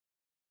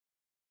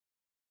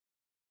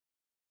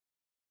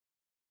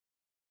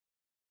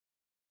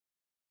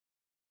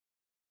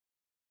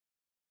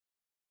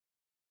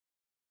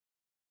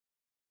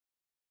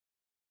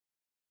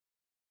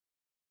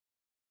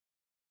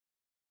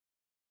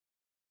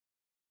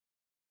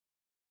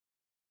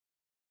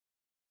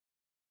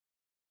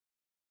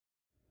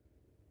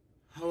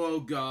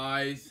Hello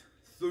guys,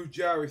 Sue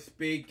Jerry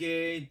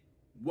speaking.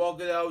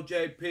 Welcome to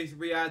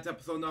LJPCBM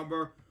episode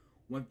number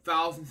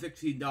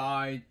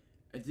 1069.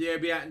 And today I'll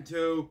be adding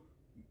to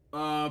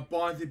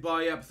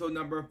BonziBUDDY episode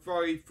number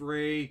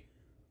 43,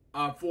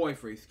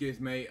 excuse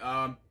me.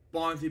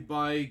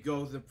 BonziBUDDY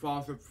goes to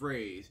Foster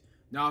Freeze.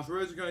 Now I was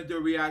originally going to do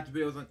reaction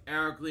videos on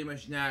Eric Lima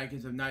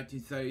Shenanigans of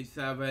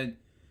 1977,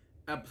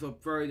 episode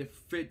 30 to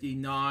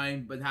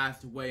 59, but has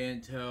to wait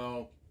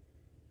until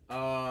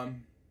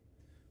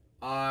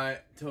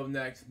till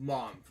next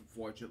month,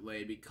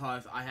 unfortunately,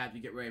 because I have to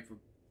get ready for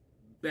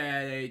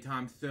bed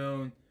anytime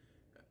soon.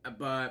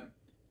 But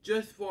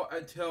just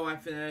until I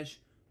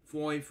finish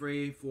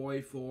 43,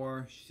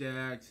 44,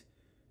 6,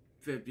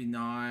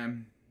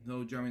 59,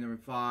 Little Germany number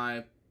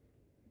 5,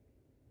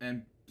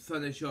 and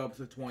Sunday Show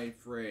episode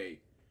 23.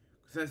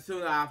 Because as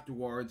soon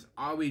afterwards,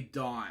 I'll be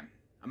done.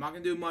 I'm not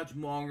going to do much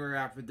longer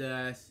after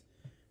this,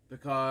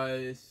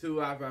 because soon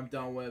after I'm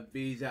done with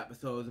these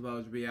episodes of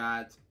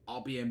LJPCBM,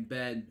 I'll be in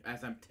bed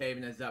as I'm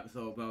taping this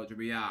episode of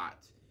LJPCBM.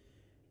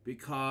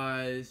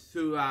 Because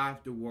soon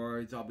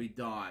afterwards, I'll be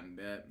done.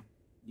 But,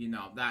 you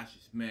know, that's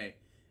just me.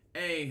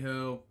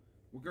 Anywho,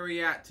 we're going to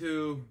react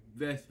to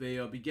this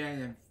video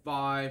beginning in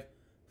 5,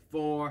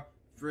 4,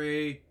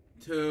 3,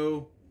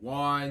 2,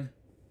 1,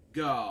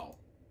 go.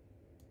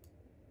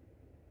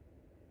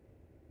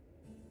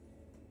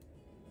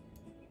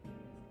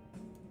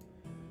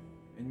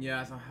 And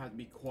yes, I have to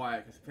be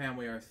quiet because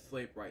family are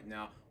asleep right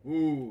now.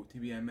 Ooh,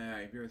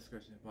 TBMA. If you're a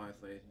discussion advice,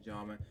 ladies and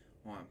gentlemen.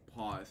 Hold on,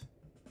 pause.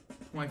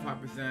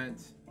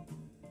 25%.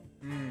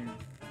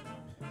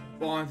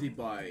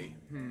 BonziBUDDY.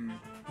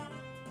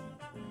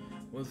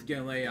 Let's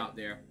get laid out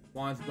there.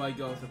 BonziBUDDY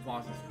goes to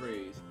Foster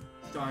Freeze.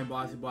 Starring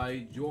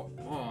BonziBUDDY, hold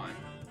on.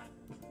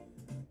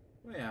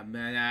 Wait a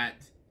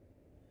minute.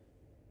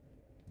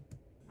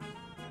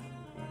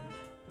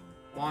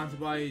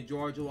 BonziBUDDY,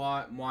 Georgia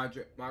Law,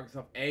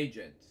 Microsoft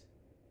Agents.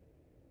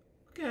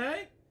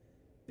 Okay,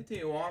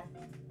 continue on.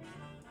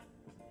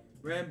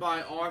 Written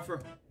by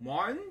Arthur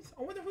Martins?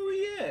 I wonder who he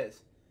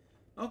is.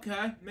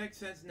 Okay, makes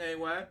sense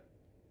anyway.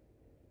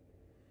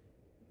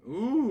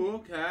 Ooh,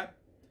 okay.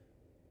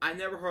 I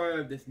never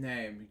heard of this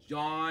name.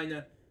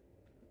 John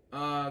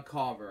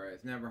Carver.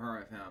 Never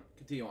heard of him.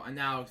 Continue on. And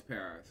Alex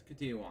Paris.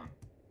 Continue on.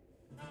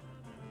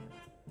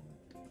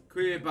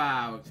 Created by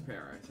Alex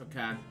Paris.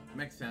 Okay,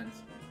 makes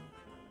sense.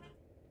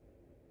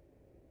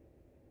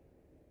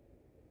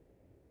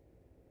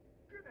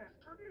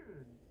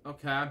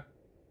 Okay. I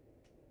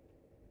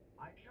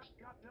just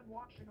got done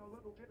watching a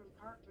little bit of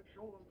Park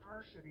Patrol and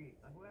Car City,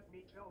 and let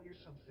me tell you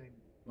something.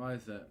 What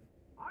is it?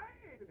 I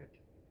hated it.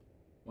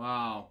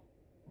 Wow.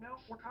 Now,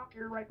 for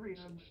copyright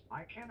reasons,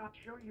 I cannot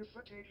show you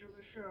footage of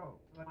the show,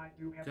 but I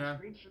do have a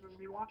screenshot of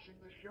me watching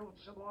the show and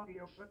some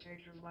audio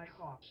footage of my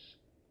thoughts.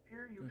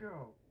 Here you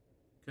go.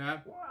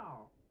 Okay.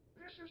 Wow,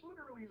 this is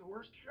literally the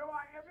worst show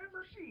I have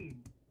ever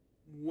seen.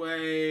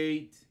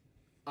 Wait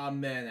a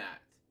minute.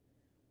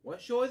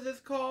 What show is this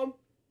called?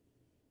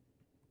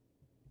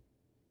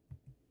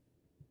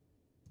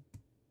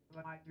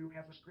 But I do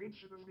have a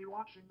screenshot of me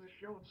watching the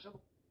show and some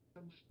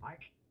I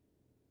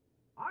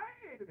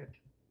hated it.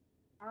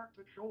 Park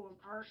Patrol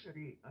and Car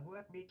City, and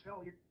let me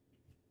tell you,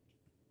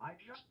 I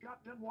just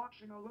got done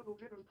watching a little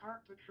bit of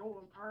Park Patrol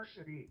and Car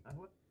City, and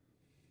hold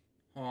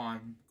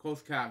on,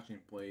 closed caption,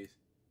 please.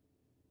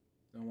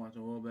 Then watch a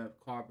little bit of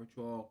Car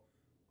Patrol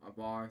of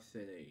our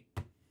city.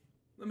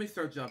 Let me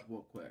search up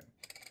real quick.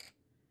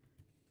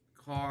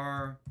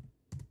 Car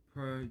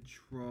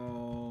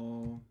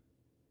Patrol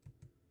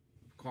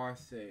Car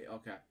City.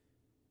 Okay.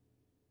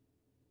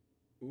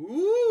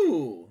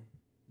 Ooh!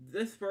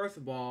 This, first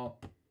of all,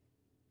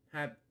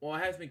 it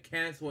has been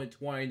canceled in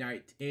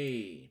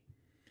 2019.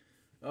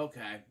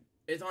 Okay.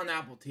 It's on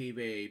Apple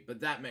TV,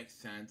 but that makes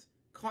sense.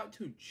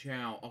 Cartoon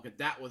Channel. Okay,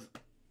 that was...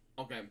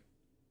 Okay.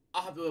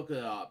 I'll have to look it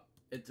up.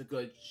 It's a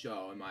good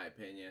show, in my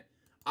opinion.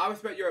 I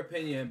respect your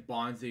opinion,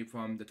 Bonzi,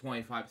 from the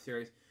 25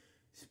 series.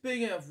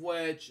 Speaking of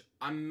which,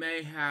 I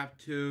may have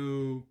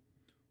to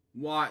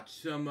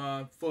watch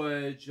some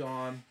footage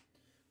on...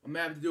 I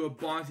may have to do a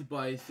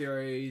BonziBUDDY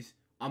series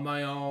on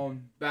my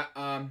own.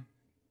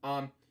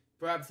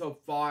 For episode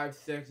 5,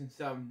 6, and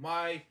 7.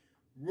 My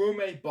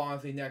roommate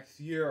Bonzi next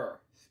year.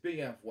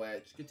 Speaking of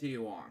which,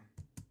 continue on.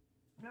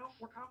 Now,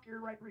 for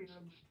copyright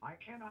reasons, I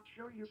cannot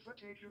show you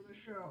footage of the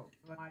show,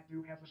 but I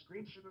do have a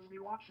screenshot of me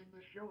watching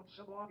the show and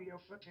some audio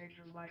footage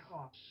of my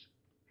thoughts.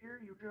 Here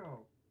you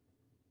go.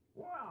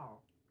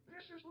 Wow,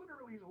 this is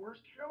literally the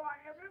worst show I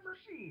have ever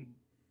seen.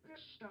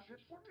 This stuff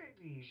is for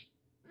babies.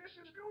 This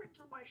is going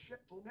through my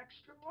shitful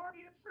next to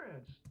Marty and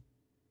Friends.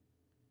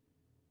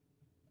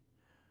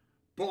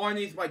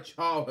 Barney's my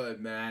childhood,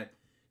 man.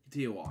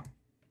 Continue on.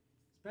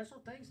 Special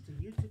thanks to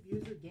YouTube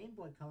user Game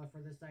Boy Color for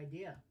this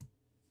idea.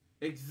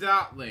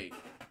 Exactly.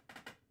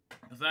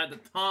 Because at the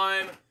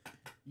time,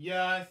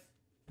 yes,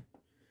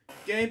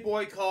 Game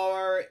Boy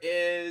Color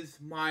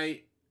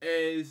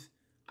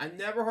I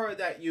never heard of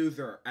that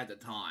user at the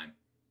time.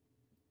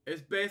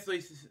 It's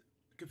basically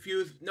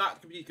confused,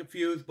 not to be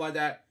confused by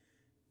that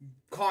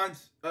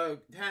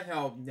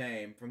handheld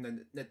name from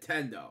the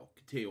Nintendo.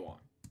 Continue on.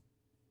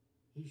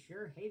 He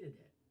sure hated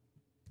it.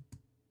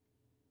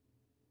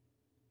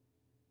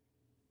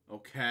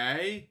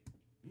 Okay.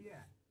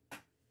 Yeah.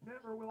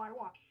 Never will I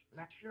watch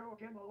that show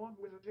again along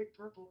with a big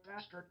purple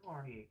bastard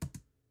Barney.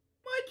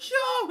 My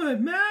childhood,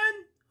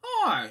 man!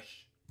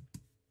 Harsh!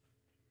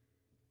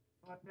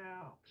 But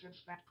now,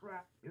 since that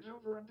crap is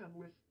over and done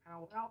with,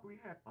 how about we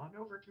head on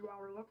over to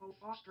our local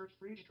Foster's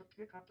Freeze to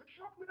pick up a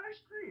chocolate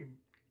ice cream?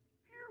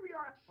 Here we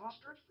are at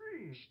Foster's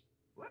Freeze.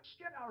 Let's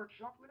get our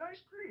chocolate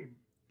ice cream.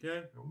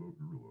 Okay. Hello,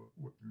 Gorilla.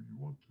 What do you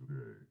want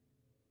today?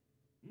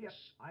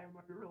 Yes, I am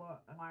a gorilla,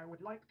 and I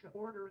would like to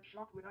order a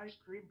chocolate ice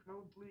cream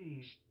cone,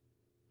 please.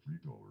 $3.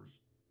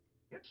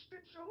 It's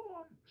been so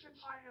long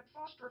since I had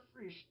Foster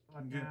Freeze,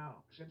 but Yeah.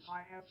 now, since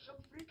I have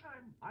some free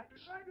time, I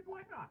decided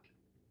why not.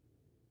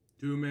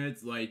 2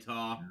 minutes later.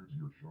 Here's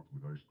your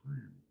chocolate ice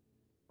cream.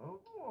 Oh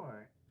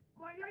boy,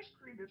 my ice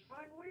cream is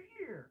finally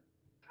here.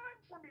 Time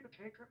for me to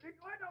take a big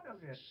bite out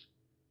of this.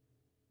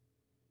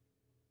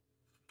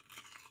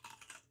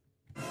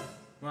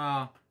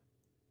 Wow.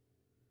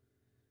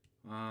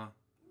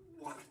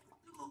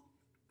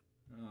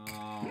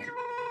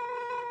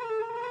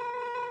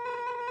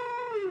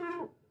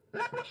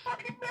 That was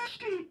fucking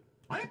nasty!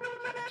 I know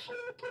that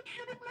asshole put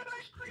shit in that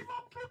ice cream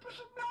on purpose,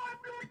 and now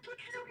I'm going to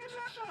chew his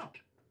ass out!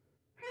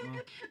 Hey,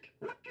 dipshit,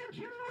 what gives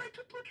you the right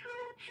to put your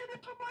own shit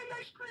into my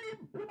ice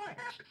cream when I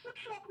asked for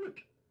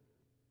chocolate?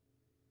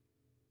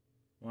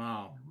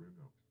 Wow. We ran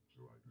out,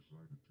 so I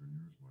decided to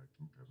use my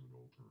poop as an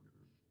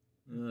alternative.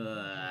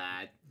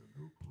 Ugh. And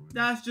no crime.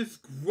 That's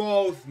just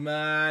gross,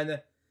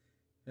 man.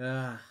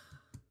 River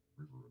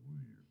and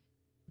leave.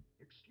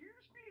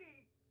 Excuse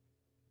me?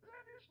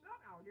 That is not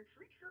how you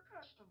treat your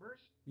customers.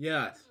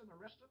 Yes. This is an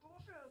arrestable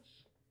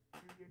offense.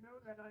 Do you know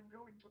that I'm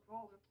going to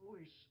call the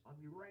police on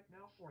you right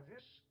now for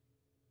this?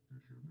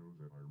 Did you know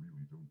that I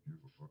really don't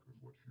give a fuck of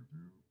what you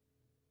do?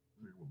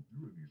 They won't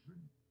do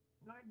anything.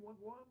 911.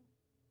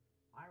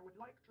 I would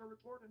like to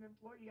report an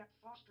employee at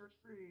Foster's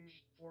Freeze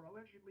for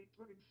allegedly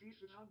putting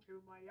feces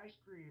onto my ice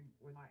cream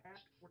when I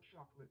asked for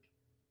chocolate.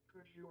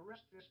 Could you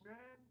arrest this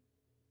man?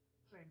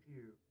 Thank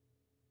you.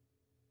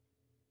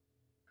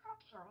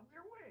 Cops are on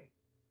their way.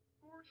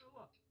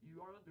 Angela, you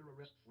are under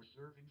arrest for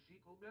serving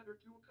fecal matter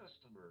to a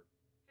customer.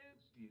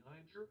 Hands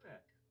behind your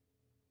back.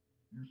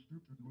 You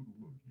stupid little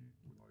monkey.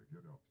 When I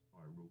get out,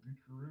 I will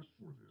beat your ass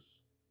for this.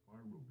 I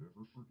will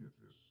never forget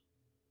this.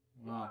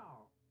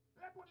 Wow.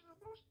 That was the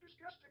most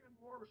disgusting and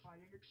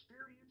horrifying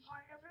experience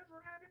I have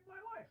ever had in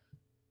my life.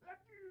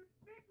 That dude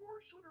made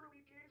worse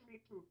literally gave me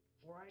poop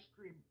for ice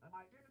cream, and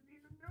I didn't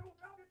even know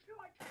about it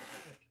till I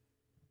tasted it.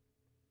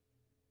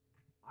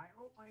 I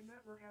hope I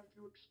never have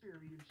to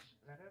experience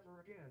that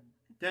ever again.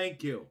 Thank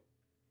you.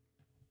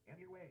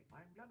 Anyway,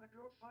 I'm gonna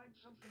go find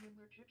something in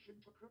the kitchen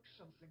to cook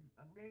something,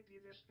 and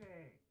maybe this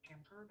day can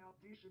turn out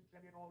decent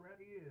than it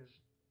already is.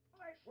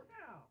 Bye for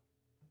now.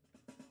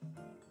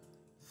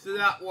 So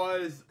that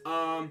was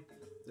the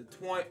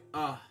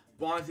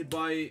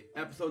BonziBUDDY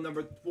episode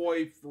number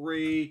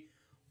 43.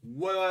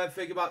 What do I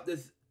think about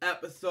this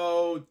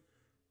episode?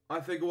 I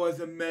think it was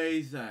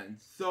amazing.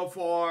 So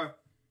far,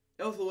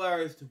 it was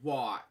hilarious to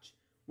watch.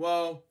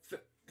 Well,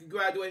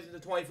 congratulations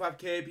to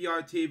 25K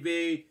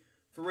PRTV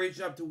for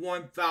reaching up to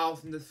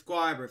 1,000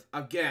 subscribers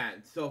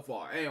again so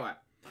far. Anyway,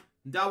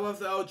 that was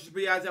the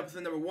LJPCBM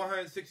episode number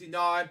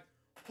 169.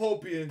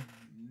 Hope you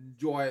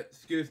enjoy it.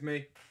 Excuse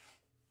me.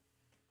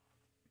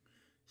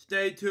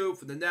 Stay tuned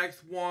for the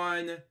next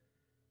one.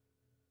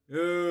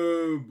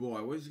 Oh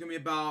boy, what is it going to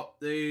be about?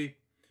 The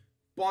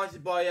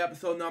BonziBUDDY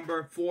episode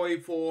number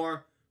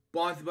 44.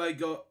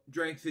 BonziBUDDY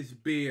drinks his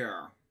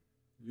beer.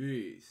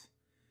 Jeez.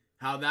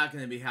 How that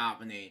going to be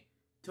happening?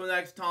 Till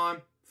next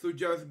time, through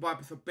Joseph by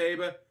episode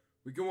baby.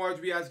 We can watch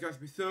you guys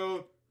be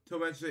soon.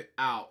 Till eventually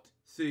out.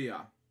 See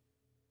ya.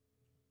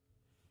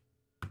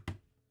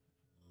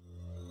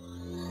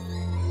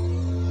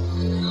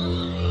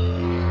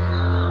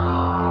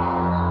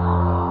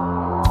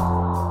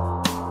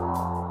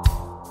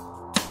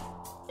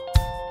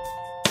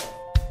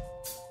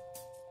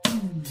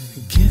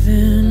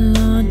 Given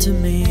unto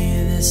me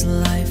this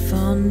life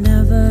I'll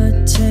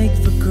never take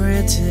for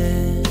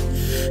granted,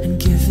 and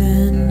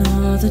given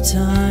all the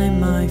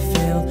time I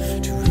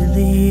failed to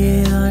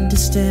really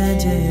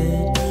understand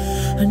it,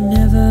 I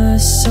never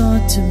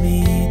sought to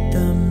meet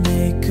the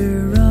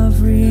maker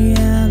of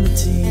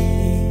reality,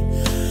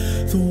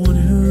 the one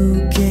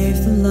who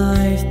gave the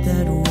life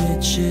that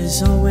which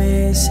is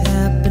always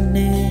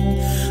happening,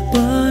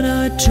 but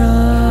I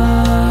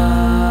tried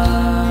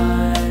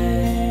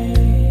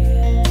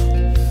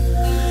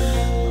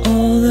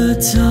all the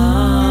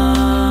time.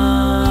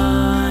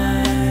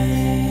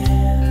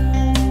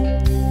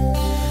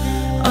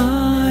 I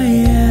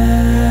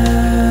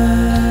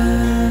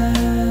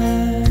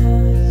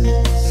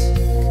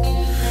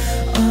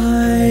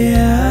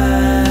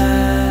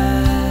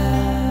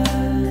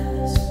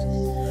ask,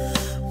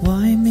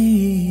 why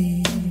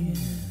me?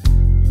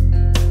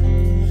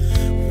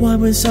 Why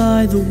was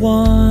I the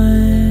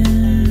one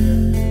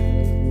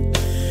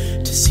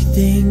to see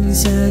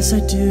things as I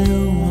do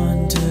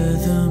under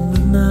the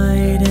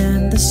moonlight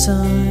and the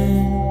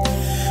sun.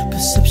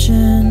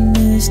 Perception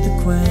is the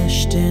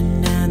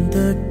question, and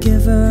the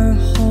giver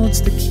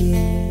holds the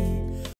key.